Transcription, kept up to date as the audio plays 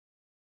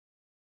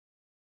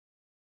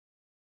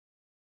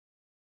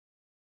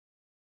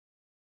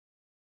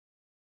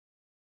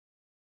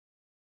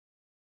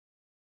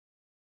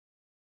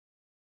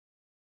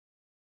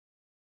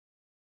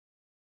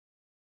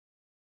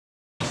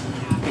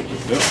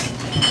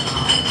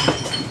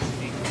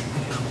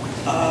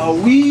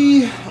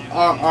We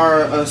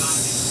are a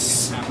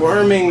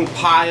squirming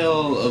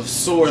pile of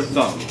sore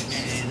thumbs.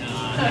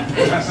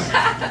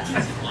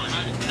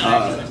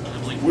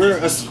 We're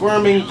a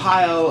squirming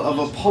pile of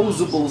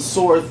opposable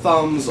sore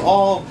thumbs,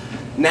 all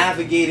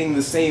navigating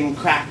the same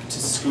cracked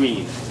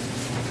screen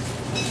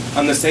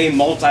on the same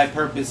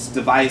multi-purpose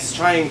device,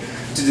 trying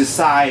to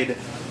decide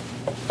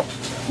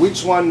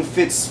which one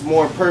fits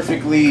more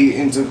perfectly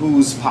into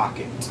whose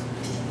pocket.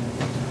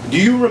 Do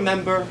you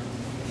remember?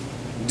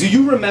 Do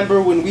you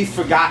remember when we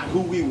forgot who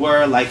we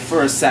were, like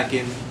for a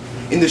second,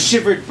 in the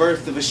shivered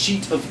birth of a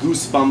sheet of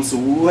goosebumps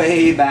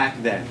way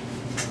back then,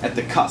 at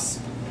the cusp,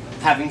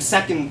 having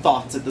second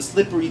thoughts at the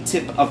slippery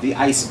tip of the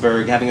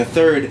iceberg, having a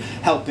third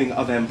helping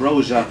of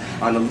ambrosia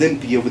on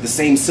Olympia with the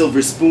same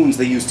silver spoons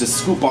they used to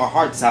scoop our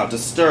hearts out, to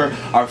stir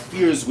our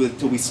fears with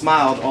till we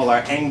smiled all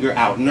our anger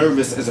out,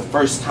 nervous as a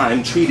first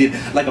time, treated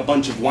like a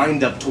bunch of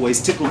wind-up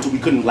toys, tickled till we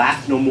couldn't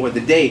laugh no more. The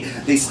day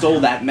they stole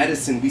that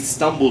medicine, we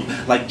stumbled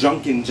like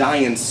drunken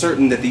giants,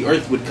 certain that the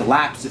earth would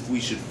collapse if we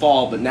should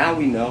fall. But now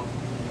we know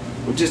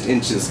we're just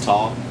inches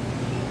tall,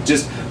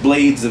 just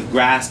blades of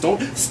grass.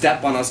 Don't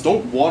step on us,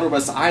 don't water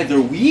us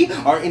either. We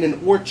are in an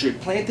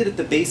orchard planted at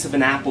the base of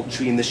an apple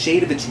tree in the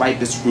shade of its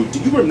ripest fruit. Do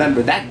you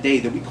remember that day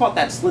that we caught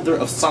that slither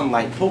of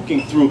sunlight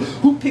poking through?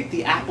 Who picked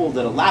the apple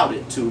that allowed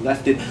it to,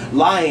 left it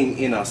lying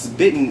in us,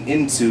 bitten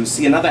into?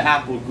 See, another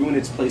apple grew in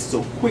its place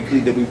so quickly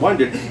that we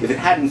wondered if it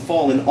hadn't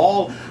fallen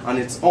all on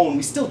its own.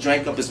 We still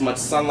drank up as much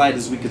sunlight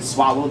as we could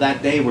swallow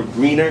that day. We're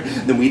greener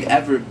than we'd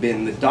ever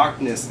been. The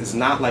darkness is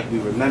not like we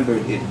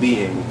remembered it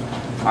being.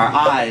 Our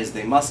eyes,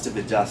 they must have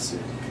adjusted.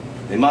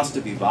 They must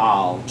have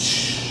evolved.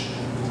 Shh.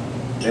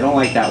 They don't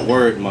like that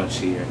word much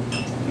here.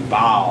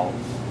 Evolve.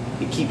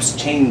 It keeps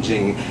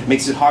changing.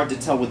 Makes it hard to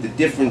tell what the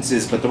difference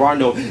is, but there are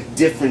no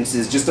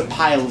differences. Just a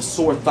pile of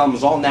sore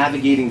thumbs all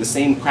navigating the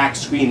same cracked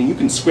screen, and you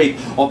can scrape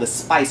all the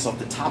spice off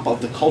the top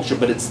of the culture,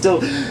 but you're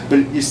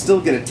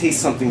still gonna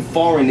taste something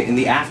foreign in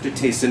the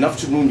aftertaste, enough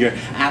to ruin your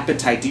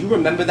appetite. Do you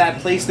remember that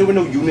place? There were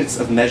no units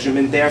of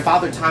measurement there.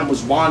 Father Time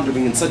was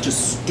wandering in such a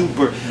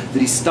stupor that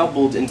he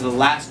stumbled into the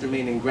last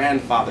remaining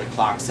grandfather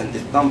clock, sent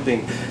it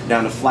thumping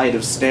down a flight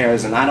of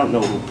stairs, and I don't know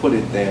who put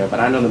it there,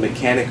 but I know the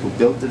mechanic who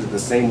built it is the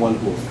same one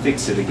who will fix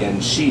it again.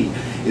 She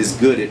is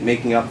good at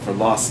making up for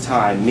lost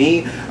time.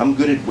 Me, I'm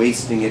good at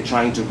wasting it,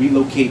 trying to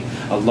relocate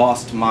a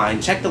lost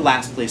mind. Check the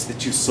last place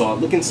that you saw.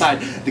 Look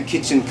inside the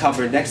kitchen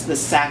cupboard, next to the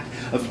sack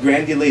of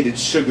granulated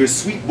sugar.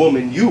 Sweet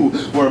woman, you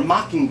were a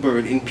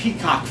mockingbird in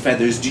peacock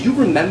feathers. Do you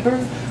remember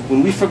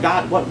when we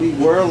forgot what we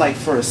were, like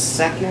for a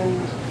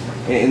second?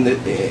 In the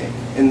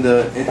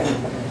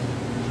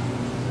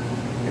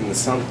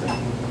something.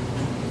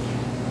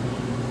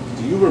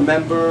 Do you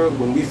remember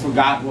when we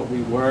forgot what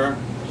we were,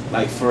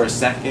 like for a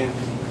second,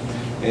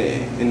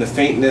 in the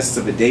faintness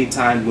of a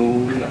daytime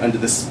moon, under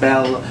the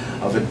spell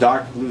of a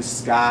dark blue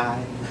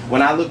sky,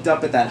 when I looked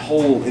up at that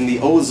hole in the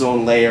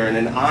ozone layer and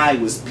an eye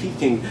was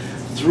peeking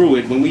through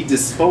it, when we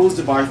disposed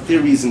of our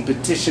theories and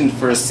petitioned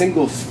for a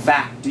single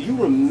fact? Do you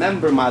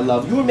remember, my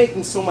love? You were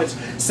making so much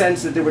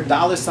sense that there were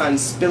dollar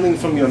signs spilling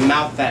from your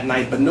mouth that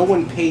night, but no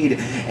one paid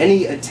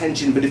any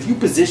attention. But if you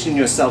position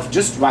yourself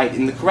just right,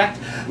 in the correct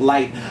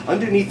light,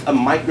 underneath a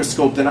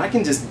microscope, then I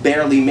can just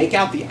barely make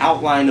out the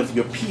outline of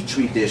your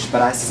petri dish,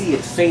 but I see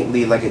it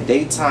faintly like a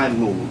daytime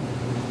moon.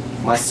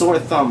 My sore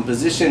thumb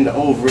positioned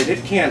over it,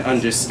 it can't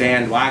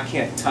understand why I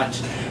can't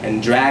touch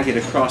and drag it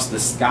across the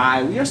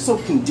sky. We are so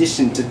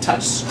conditioned to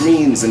touch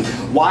screens and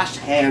wash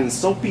hands,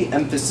 soapy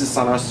emphasis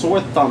on our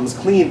sore thumbs,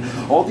 clean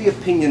all the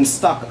opinions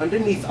stuck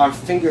underneath our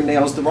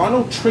fingernails. There are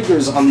no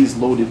triggers on these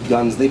loaded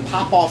guns. They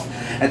pop off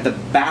at the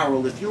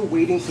barrel. If you're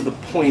waiting for the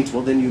point,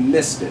 well then you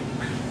missed it.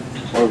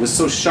 Or it was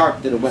so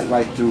sharp that it went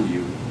right through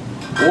you.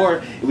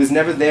 Or it was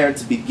never there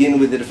to begin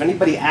with. If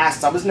anybody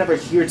asked, I was never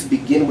here to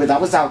begin with. I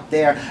was out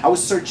there. I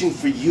was searching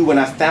for you, and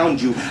I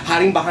found you,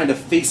 hiding behind a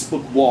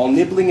Facebook wall,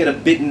 nibbling at a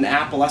bitten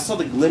apple. I saw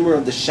the glimmer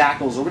of the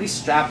shackles already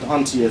strapped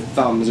onto your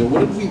thumbs. Or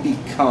what have we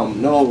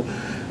become? No,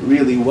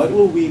 really, what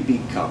will we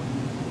become?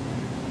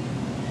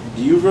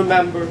 Do you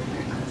remember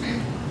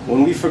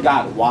when we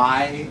forgot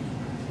why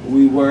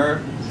we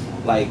were,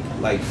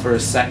 like for a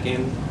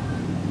second,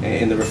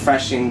 in the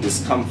refreshing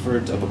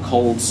discomfort of a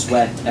cold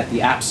sweat, at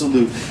the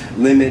absolute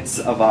limits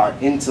of our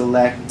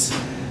intellect?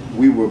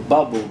 We were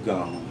bubble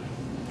gum,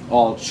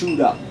 all chewed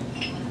up,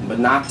 but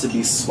not to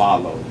be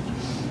swallowed.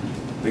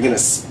 They're gonna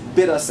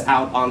spit us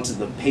out onto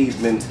the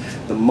pavement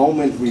the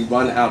moment we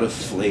run out of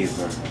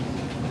flavor.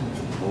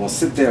 And we'll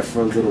sit there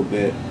for a little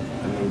bit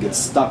and then get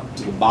stuck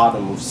to the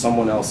bottom of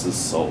someone else's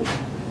soul,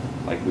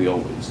 like we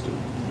always do.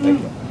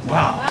 Thank you.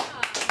 Wow.